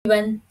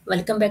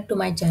Welcome back to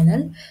my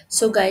channel.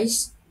 So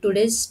guys,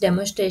 today's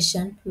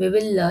demonstration we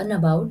will learn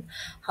about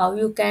how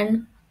you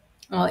can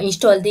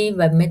install the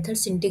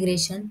webmethods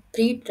integration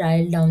free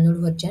trial download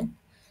version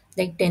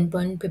like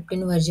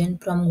 10.15 version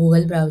from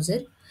Google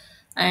browser.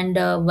 And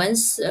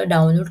once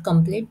download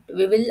complete,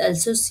 we will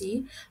also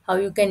see how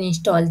you can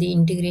install the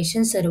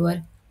integration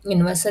server,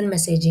 universal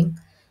messaging,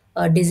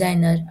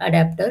 designer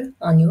adapter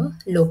on your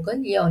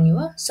local on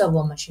your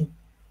server machine.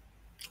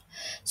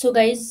 So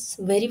guys,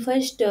 very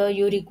first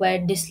you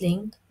require this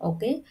link.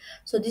 Okay,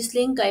 so this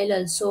link I'll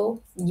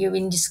also give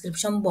in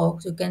description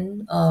box. You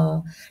can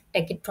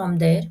take it from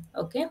there.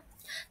 Okay,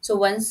 so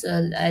once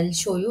I'll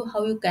show you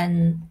how you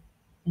can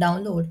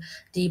download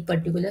the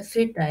particular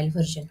free trial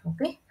version.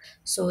 Okay,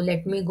 so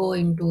let me go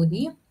into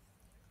the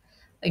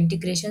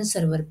integration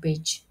server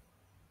page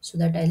so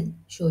that I'll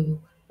show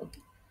you.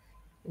 Okay,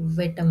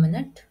 wait a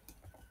minute.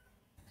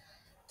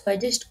 So I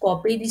just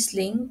copy this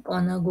link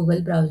on a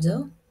Google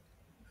browser.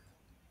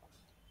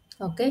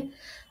 Okay,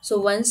 so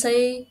once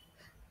I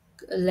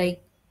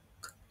like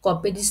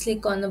copy this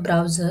link on the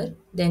browser,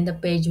 then the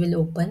page will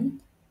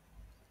open.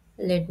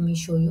 Let me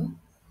show you.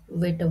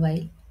 Wait a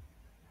while.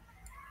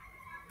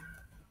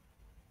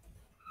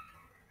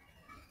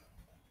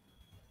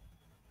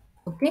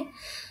 Okay,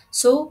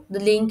 so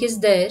the link is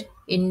there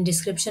in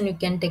description. You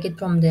can take it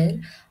from there,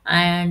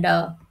 and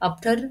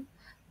after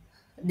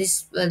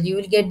this, you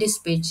will get this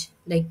page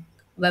like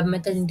web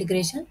method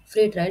integration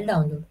free trial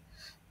download.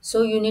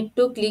 So you need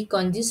to click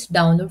on this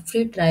download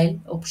free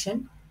trial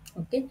option.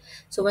 Okay,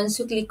 so once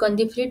you click on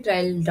the free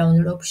trial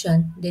download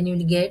option, then you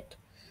will get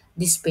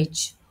this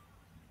page.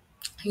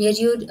 Here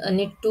you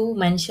need to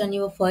mention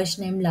your first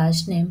name,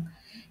 last name,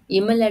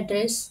 email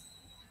address,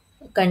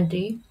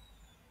 country,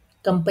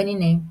 company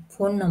name,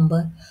 phone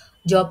number,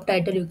 job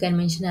title you can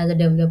mention as a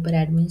developer,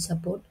 admin,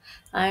 support,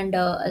 and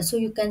also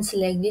you can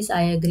select this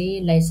I agree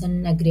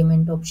license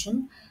agreement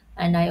option,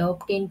 and I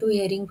opt into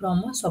hearing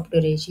from a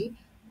software AG.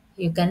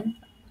 You can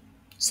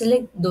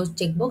select those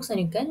checkbox and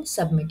you can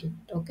submit it.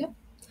 Okay.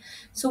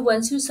 So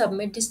once you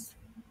submit this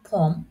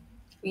form,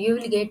 you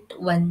will get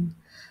one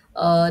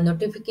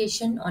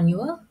notification on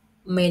your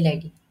mail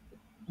ID.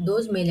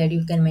 Those mail ID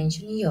you can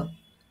mention here.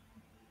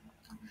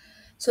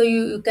 So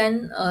you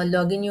can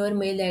log in your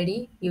mail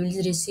ID. You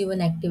will receive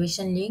an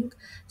activation link.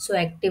 So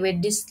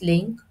activate this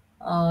link,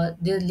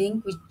 the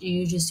link which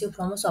you receive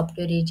from a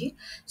software AG.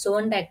 So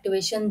once the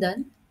activation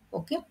done,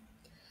 okay.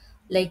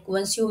 Like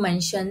once you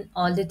mention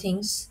all the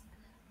things,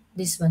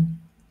 this one.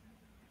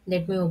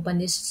 Let me open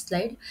this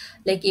slide.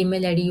 Like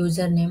email ID,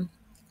 username,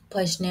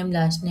 first name,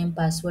 last name,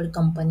 password,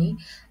 company.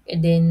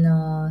 And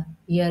then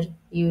here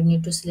you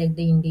need to select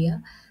the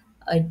India,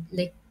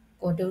 like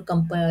whatever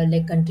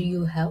like country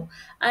you have,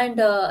 and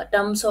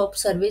terms of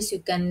service you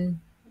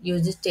can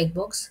use this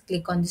checkbox.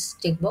 Click on this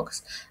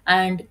checkbox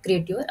and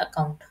create your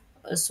account.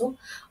 So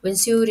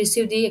once you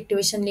receive the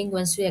activation link,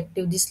 once you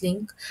active this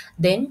link,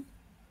 then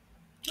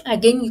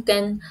again you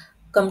can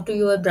come to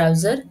your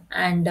browser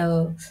and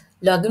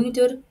log in with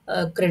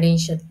your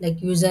credential like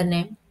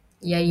username,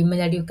 yeah,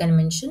 email id you can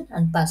mention,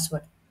 and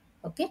password.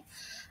 Okay,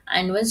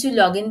 and once you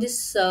log in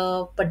this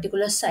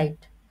particular site,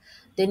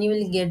 then you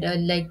will get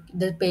like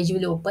the page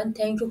will open.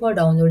 Thank you for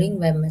downloading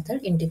web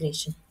method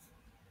integration.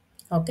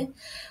 Okay,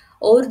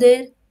 over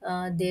there,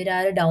 there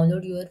are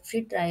download your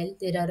free trial.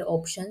 There are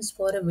options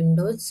for a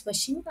windows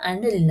machine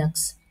and a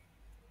linux.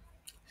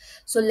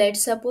 So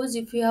let's suppose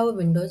if you have a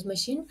Windows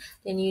machine,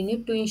 then you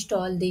need to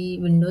install the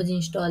Windows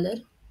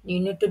installer. You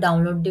need to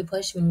download the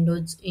first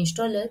Windows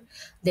installer,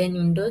 then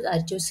Windows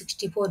Archive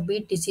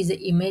 64-bit. This is an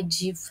image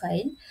zip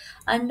file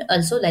and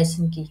also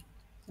license key.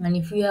 And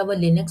if you have a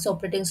Linux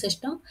operating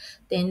system,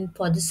 then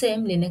for the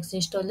same Linux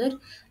installer,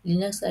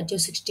 Linux Archive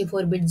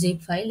 64-bit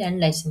zip file and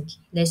license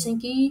key.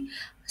 License key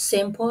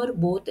same for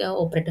both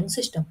operating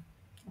system.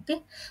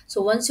 Okay,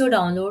 so once you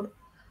download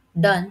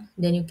done,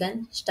 then you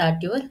can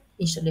start your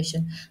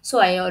installation. So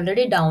I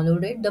already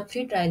downloaded the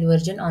free trial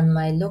version on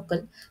my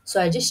local, so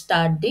I just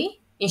start the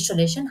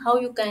installation. How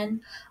you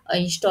can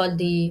install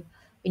the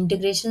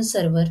integration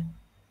server,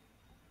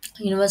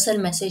 universal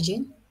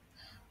messaging,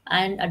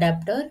 and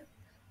adapter,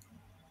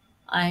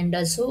 and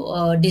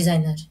also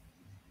designer.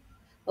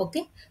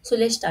 Okay, so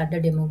let's start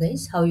the demo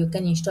guys, how you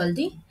can install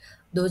the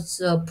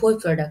those four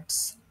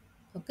products.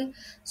 Okay,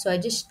 so I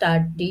just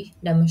start the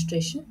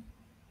demonstration.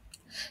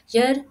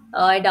 Here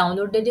I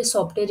downloaded a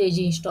software AG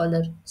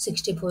installer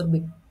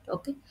 64-bit.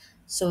 Okay,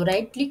 so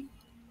right click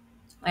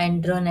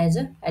and run as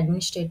an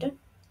administrator.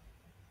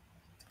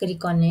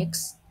 Click on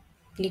next,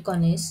 click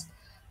on yes,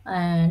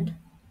 and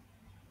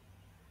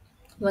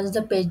once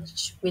the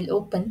page will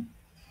open,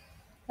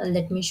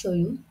 let me show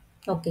you.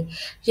 Okay,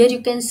 here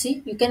you can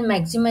see you can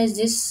maximize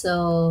this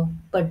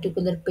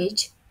particular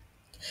page.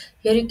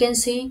 Here you can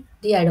see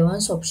the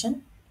advanced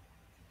option.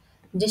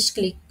 Just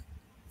click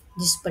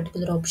this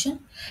particular option.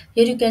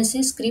 Here you can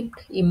see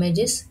script,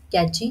 images,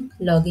 caching,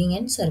 logging,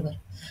 and server.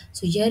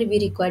 So here we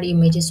require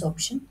images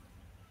option.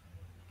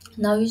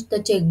 Now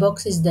the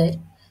checkbox is there.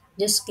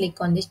 Just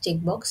click on this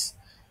checkbox,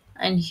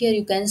 and here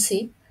you can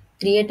see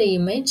create a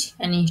image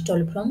and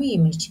install from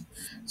image.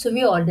 So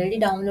we already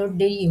download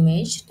the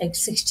image like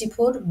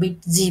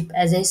 64-bit zip,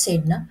 as I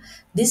said now.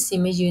 This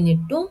image you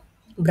need to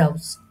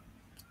browse.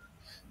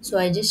 So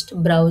I just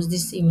browse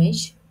this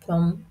image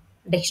from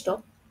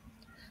desktop.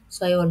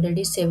 So I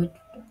already save it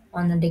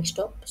on a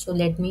desktop. So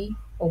let me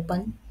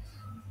open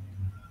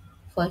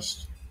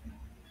first.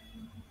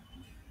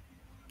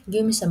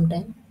 Give me some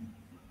time.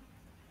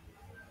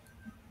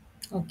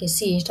 Okay,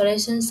 see,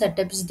 installation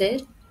setup is there,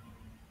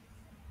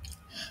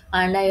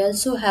 and I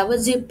also have a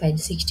zip file,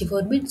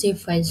 64-bit zip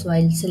file. So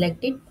I'll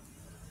select it,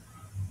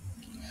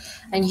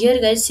 and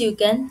here guys you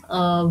can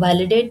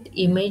validate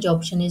image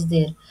option is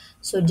there.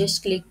 So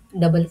just click,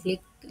 double click,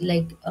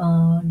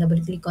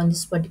 double click on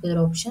this particular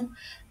option,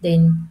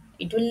 then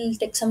it will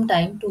take some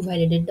time to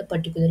validate the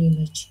particular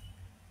image.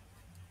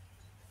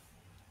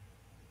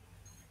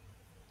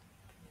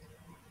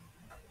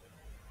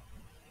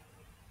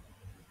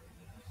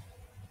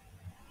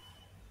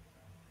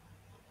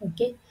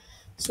 Okay,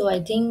 so I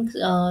think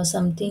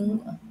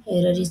something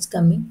error is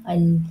coming.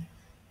 I'll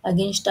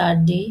again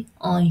start the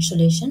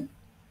installation.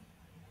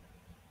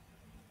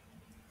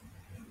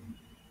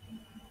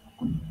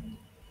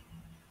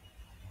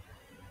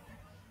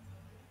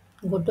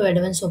 Go to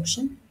advanced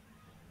option,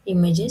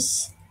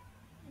 images,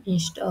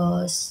 this,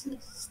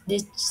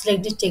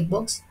 select this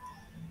checkbox,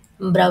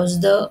 browse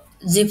the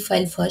zip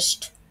file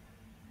first.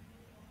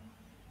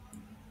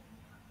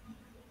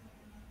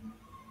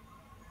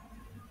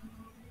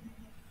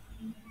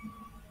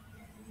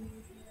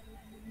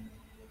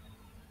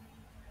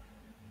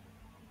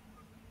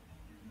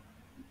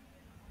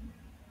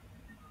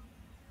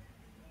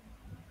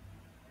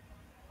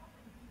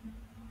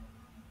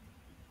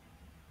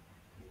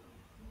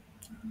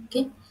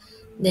 Okay,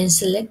 then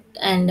select,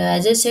 and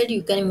as I said,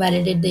 you can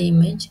validate the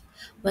image.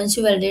 Once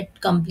you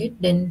validate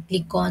complete, then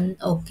click on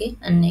OK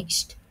and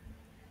next.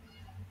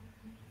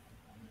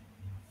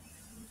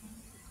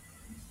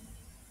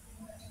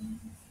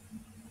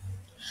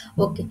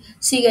 Okay,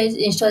 see guys,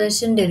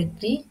 installation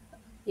directory.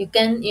 You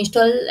can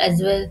install as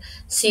well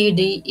C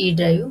D E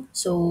drive.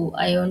 So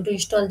I want to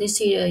install this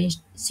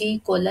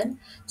C colon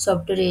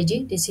software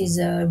AG. This is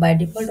by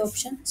default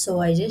option. So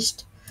I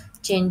just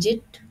change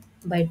it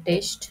by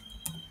test,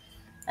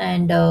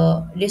 and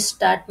this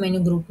start menu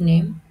group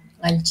name,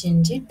 I'll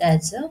change it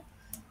as a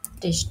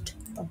test.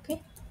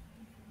 Okay,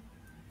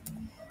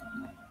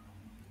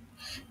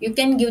 you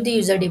can give the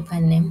user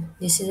defined name.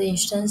 This is the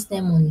instance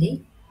name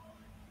only.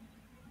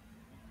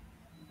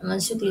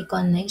 Once you click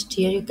on next,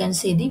 here you can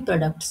see the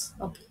products.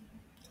 Okay,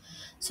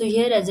 so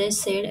here as I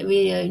said,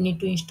 we need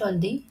to install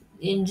the,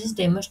 in this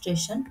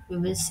demonstration we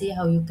will see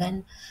how you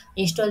can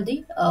install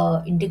the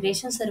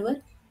integration server,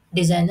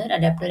 designer,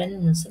 adapter and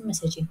universal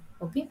messaging.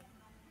 Okay,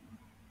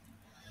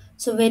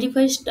 so very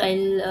first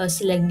I'll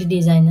select the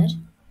designer,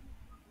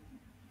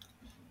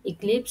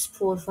 Eclipse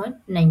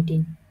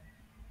 4.19,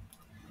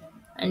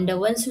 and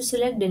once you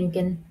select, then you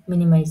can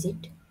minimize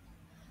it.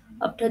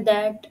 After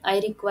that, I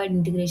require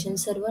integration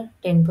server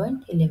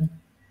 10.11.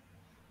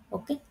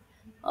 Okay,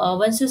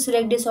 once you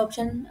select this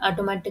option,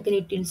 automatically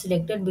it will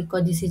selected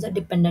because this is a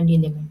dependent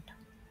element.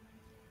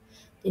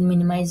 Then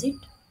minimize it.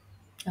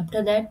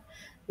 After that,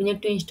 we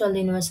need to install the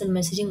universal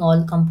messaging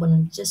all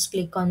components. Just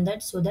click on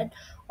that so that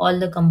all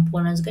the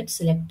components get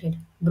selected.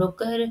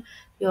 Broker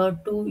your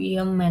 2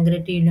 EM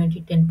migrate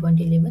unity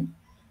 10.11.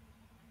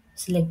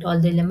 Select all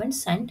the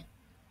elements and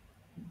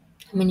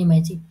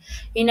minimize it.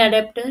 In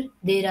adapter,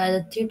 there are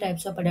the three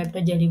types of adapter: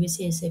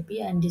 JDBC, SAP,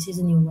 and this is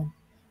a new one.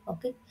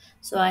 Okay,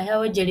 so I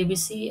have a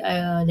JDBC,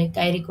 like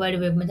I required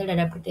web method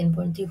adapter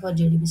 10.3 for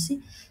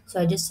JDBC, so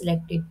I just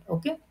select it.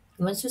 Okay,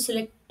 once you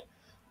select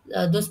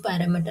those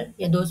parameter,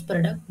 yeah, those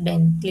product,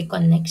 then click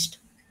on next.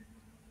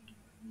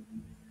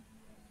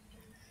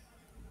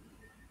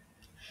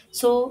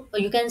 So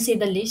you can see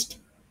the list.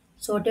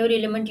 So whatever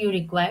element you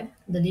require,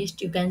 the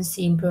list you can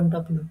see in front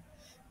of you.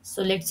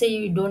 So let's say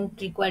you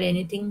don't require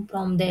anything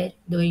from there,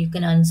 though you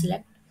can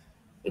unselect.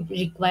 If you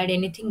required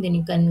anything, then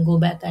you can go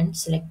back and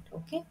select.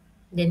 Okay,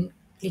 then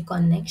click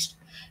on next.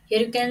 Here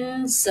you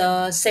can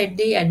set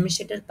the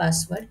administrator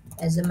password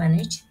as a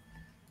manage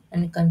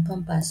and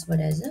confirm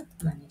password as a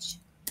manage.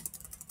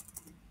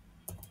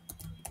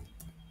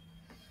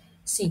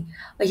 See,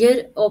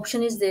 here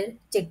option is there,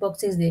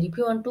 checkbox is there. If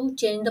you want to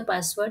change the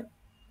password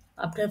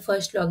after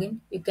first login,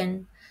 you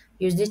can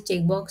use this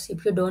checkbox.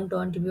 If you don't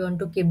want, if you want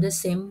to keep the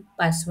same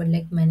password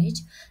like manage,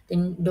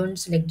 then don't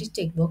select this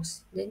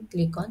checkbox. Then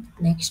click on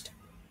next.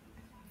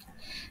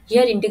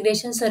 Here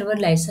integration server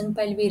license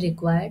file we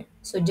required.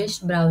 So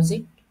just browse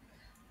it.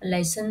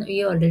 License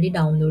we already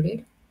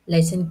downloaded.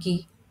 License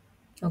key.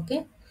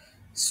 Okay.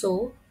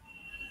 So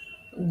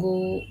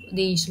go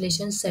the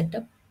installation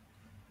setup.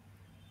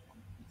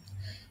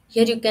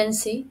 Here you can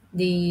see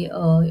the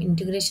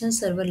integration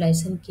server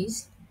license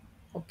keys.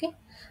 Okay,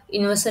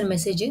 universal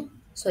messaging.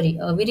 Sorry,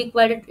 we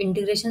required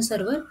integration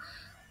server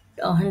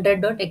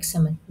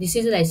 100.xml. This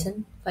is a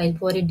license file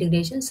for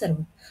integration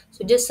server.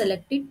 So just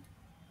select it,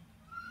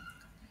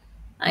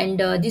 and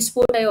this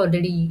port I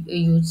already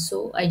use,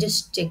 so I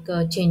just check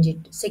change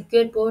it.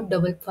 Secure port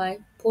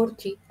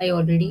 5543 I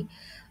already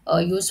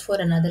use for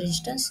another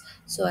instance,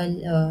 so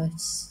I'll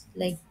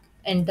like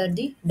enter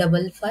the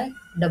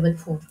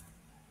 5544.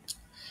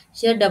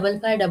 Here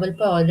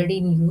 5555 already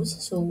in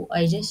use, so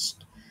I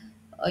just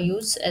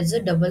use as a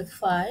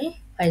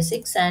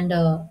 5556 and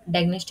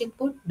diagnostic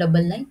port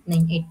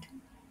 9998.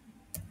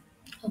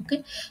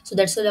 Okay, so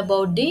that's all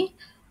about the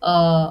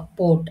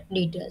port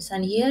details,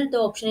 and here the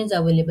option is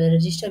available: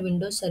 register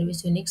Windows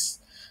Service Unix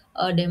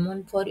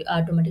daemon for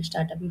automatic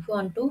startup. If you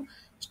want to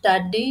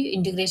start the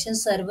integration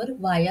server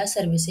via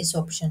services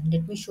option,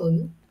 let me show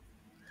you.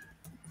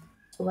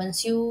 So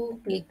once you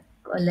click,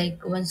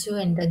 once you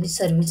enter the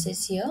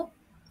services here,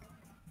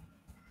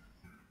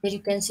 you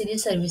can see the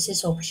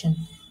services option.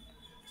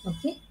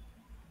 Okay,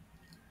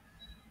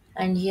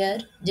 and here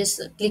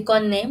just click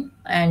on name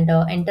and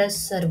enter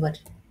server.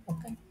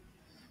 Okay,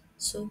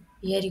 so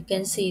here you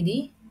can see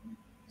the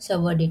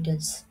server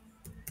details.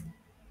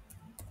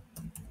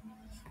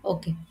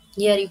 Okay,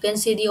 here you can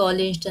see the all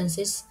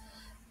instances,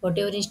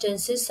 whatever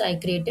instances I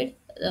created,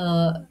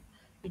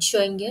 it's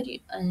showing here.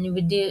 And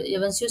with the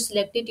once you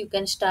select it, you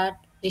can start,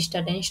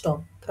 restart, and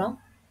stop from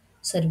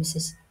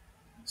services.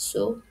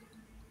 So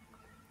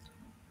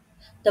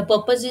the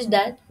purpose is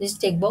that this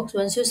checkbox,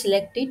 once you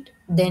select it,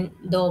 then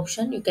the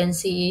option you can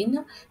see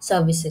in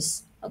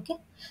services. Okay,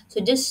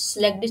 so just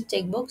select this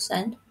checkbox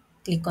and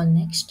click on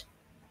next.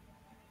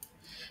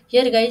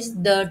 Here guys,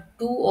 the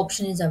two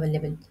option is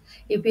available.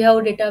 If you have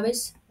a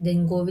database,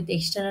 then go with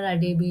external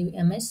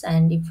RDBMS,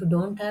 and if you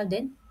don't have,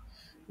 then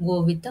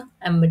go with the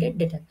embedded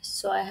database.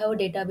 So I have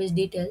database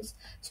details,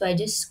 so I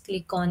just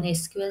click on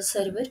SQL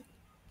Server.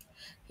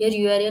 Here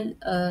URL,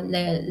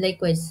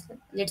 likewise,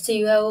 let's say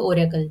you have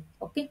Oracle,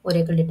 okay,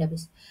 Oracle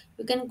database.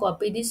 You can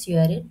copy this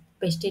URL,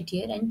 paste it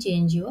here, and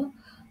change your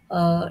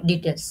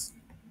details.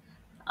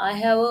 I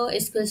have a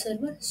SQL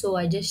Server, so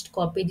I just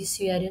copy this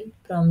URL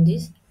from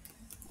this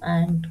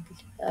and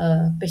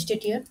paste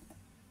it here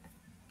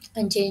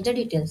and change the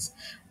details.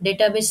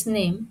 Database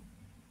name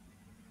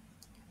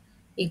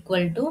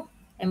equal to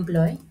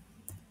employee.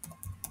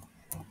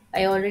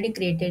 I already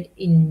created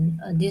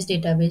in this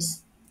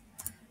database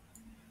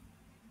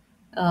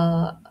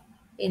uh,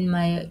 in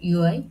my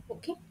UI.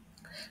 Okay,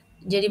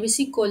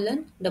 JDBC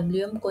colon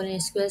WM colon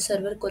SQL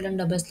server colon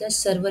double slash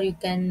server, you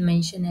can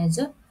mention as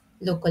a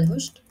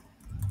localhost.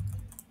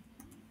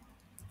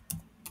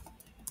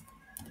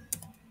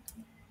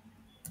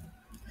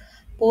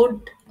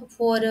 Port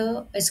for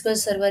SQL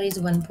server is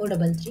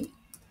 1433,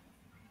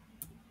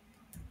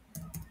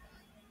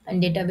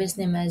 and database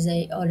name, as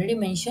I already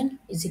mentioned,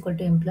 is equal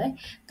to employee.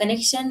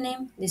 Connection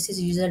name, this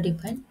is user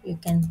defined, you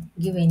can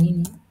give any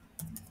name,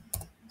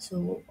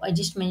 so I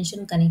just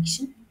mentioned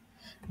connection.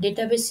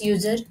 Database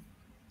user,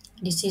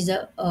 this is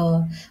a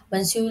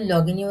once you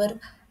log in your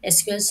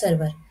SQL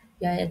server,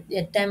 yeah,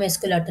 at time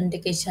SQL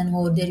authentication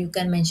over there, you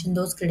can mention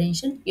those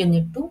credentials you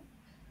need to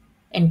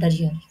enter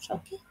here.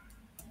 Okay,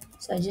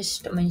 so I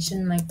just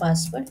mention my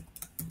password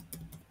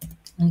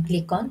and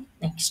click on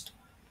next.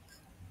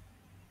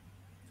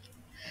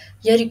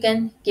 Here you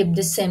can keep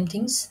the same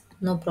things,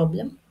 no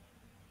problem.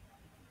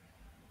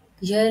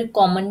 Here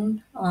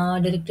common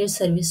directory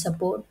service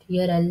support,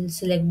 here I'll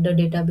select the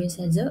database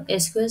as a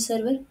SQL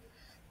server,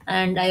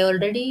 and I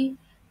already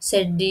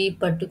set the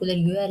particular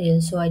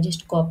URL, so I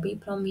just copy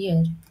from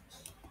here.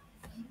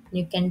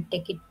 You can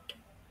take it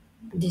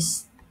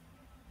this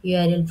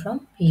URL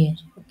from here.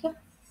 Okay,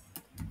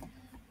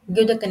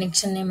 give the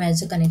connection name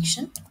as a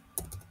connection,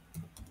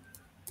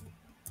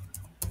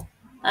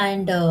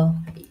 and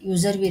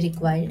user we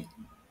required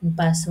and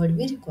password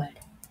we required.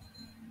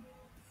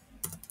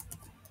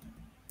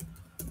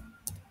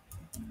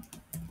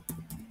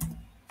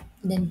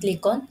 Then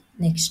click on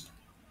next.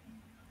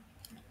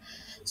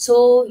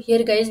 So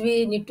here guys,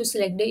 we need to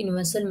select the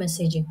universal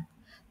messaging.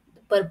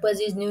 The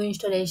purpose is new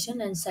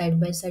installation and side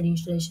by side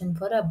installation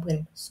for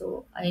upgrade.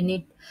 So I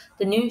need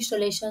the new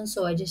installation,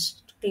 so I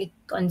just click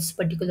on this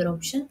particular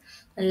option,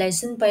 and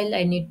license file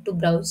I need to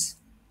browse.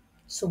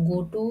 So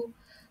go to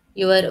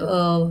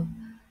your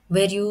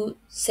where you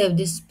save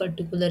this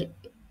particular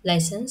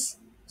license.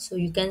 So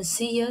you can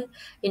see here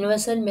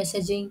universal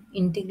messaging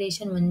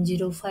integration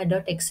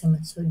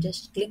 105.xml, so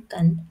just click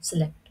and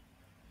select.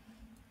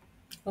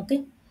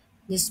 Okay,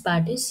 this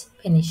part is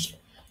finished.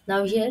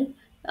 Now here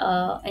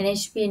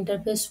NHP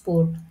interface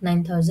port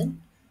 9000,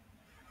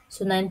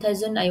 so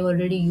 9000 I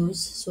already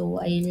use, so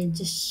I will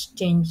just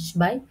change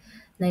by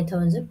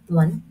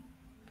 9001.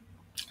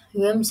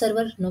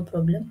 Server, no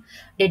problem.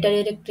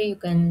 Data directory you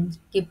can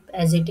keep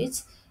as it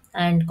is,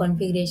 and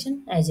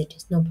configuration as it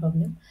is, no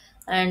problem.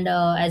 And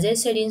as I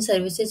said, in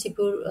services, if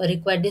you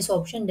require this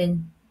option,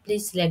 then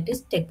please select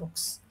this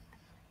checkbox.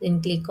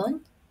 Then click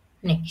on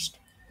next.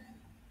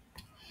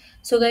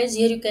 So guys,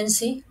 here you can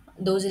see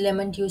those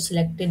element you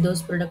selected,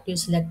 those product you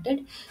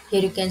selected.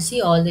 Here you can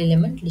see all the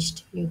element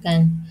list. You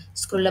can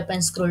scroll up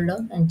and scroll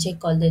down and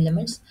check all the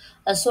elements.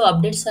 Also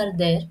updates are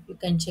there. You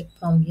can check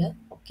from here.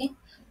 Okay.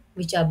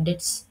 which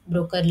updates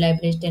broker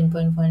libraries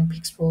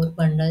 10.1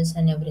 bundles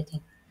and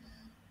everything.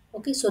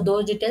 Okay, so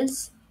those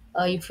details,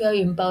 if you have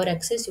Empower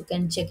access, you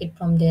can check it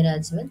from there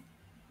as well.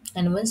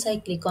 And once I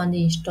click on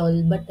the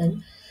install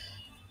button,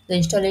 the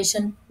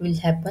installation will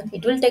happen.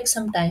 It will take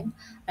some time,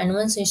 and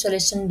once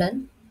installation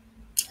done,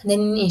 then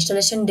in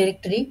installation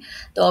directory,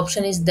 the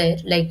option is there.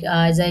 Like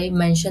as I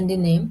mentioned the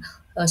name,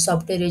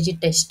 software regi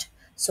test.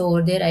 So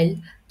over there, I'll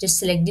just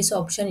select this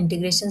option: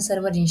 integration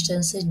server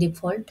instances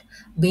default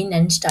bin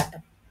and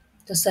startup.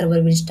 The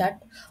server will start.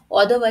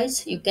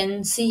 Otherwise, you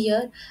can see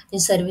here in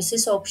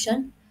services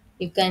option,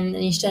 you can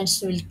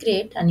instance will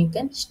create and you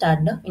can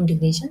start the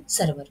integration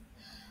server.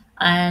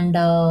 And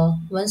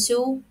once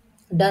you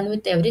done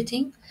with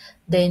everything,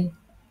 then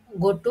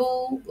go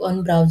to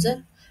on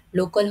browser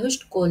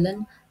localhost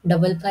colon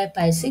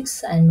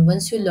 5556, and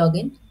once you log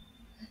in,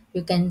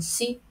 you can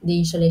see the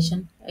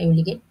installation you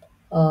will get.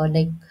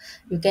 Like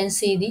you can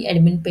see the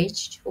admin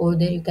page over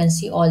there, you can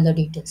see all the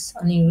details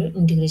on your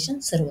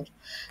integration server.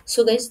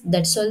 So guys,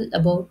 that's all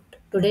about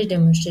today's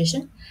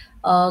demonstration.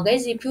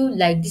 Guys, if you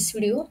like this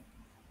video,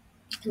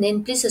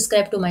 then please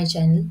subscribe to my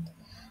channel.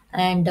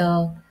 And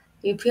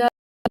if you have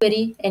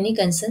any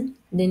concern,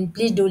 then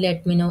please do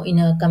let me know in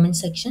a comment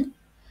section.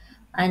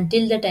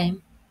 Until the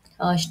time,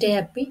 stay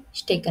happy,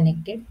 stay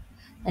connected,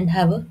 and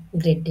have a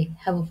great day.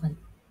 Have a fun.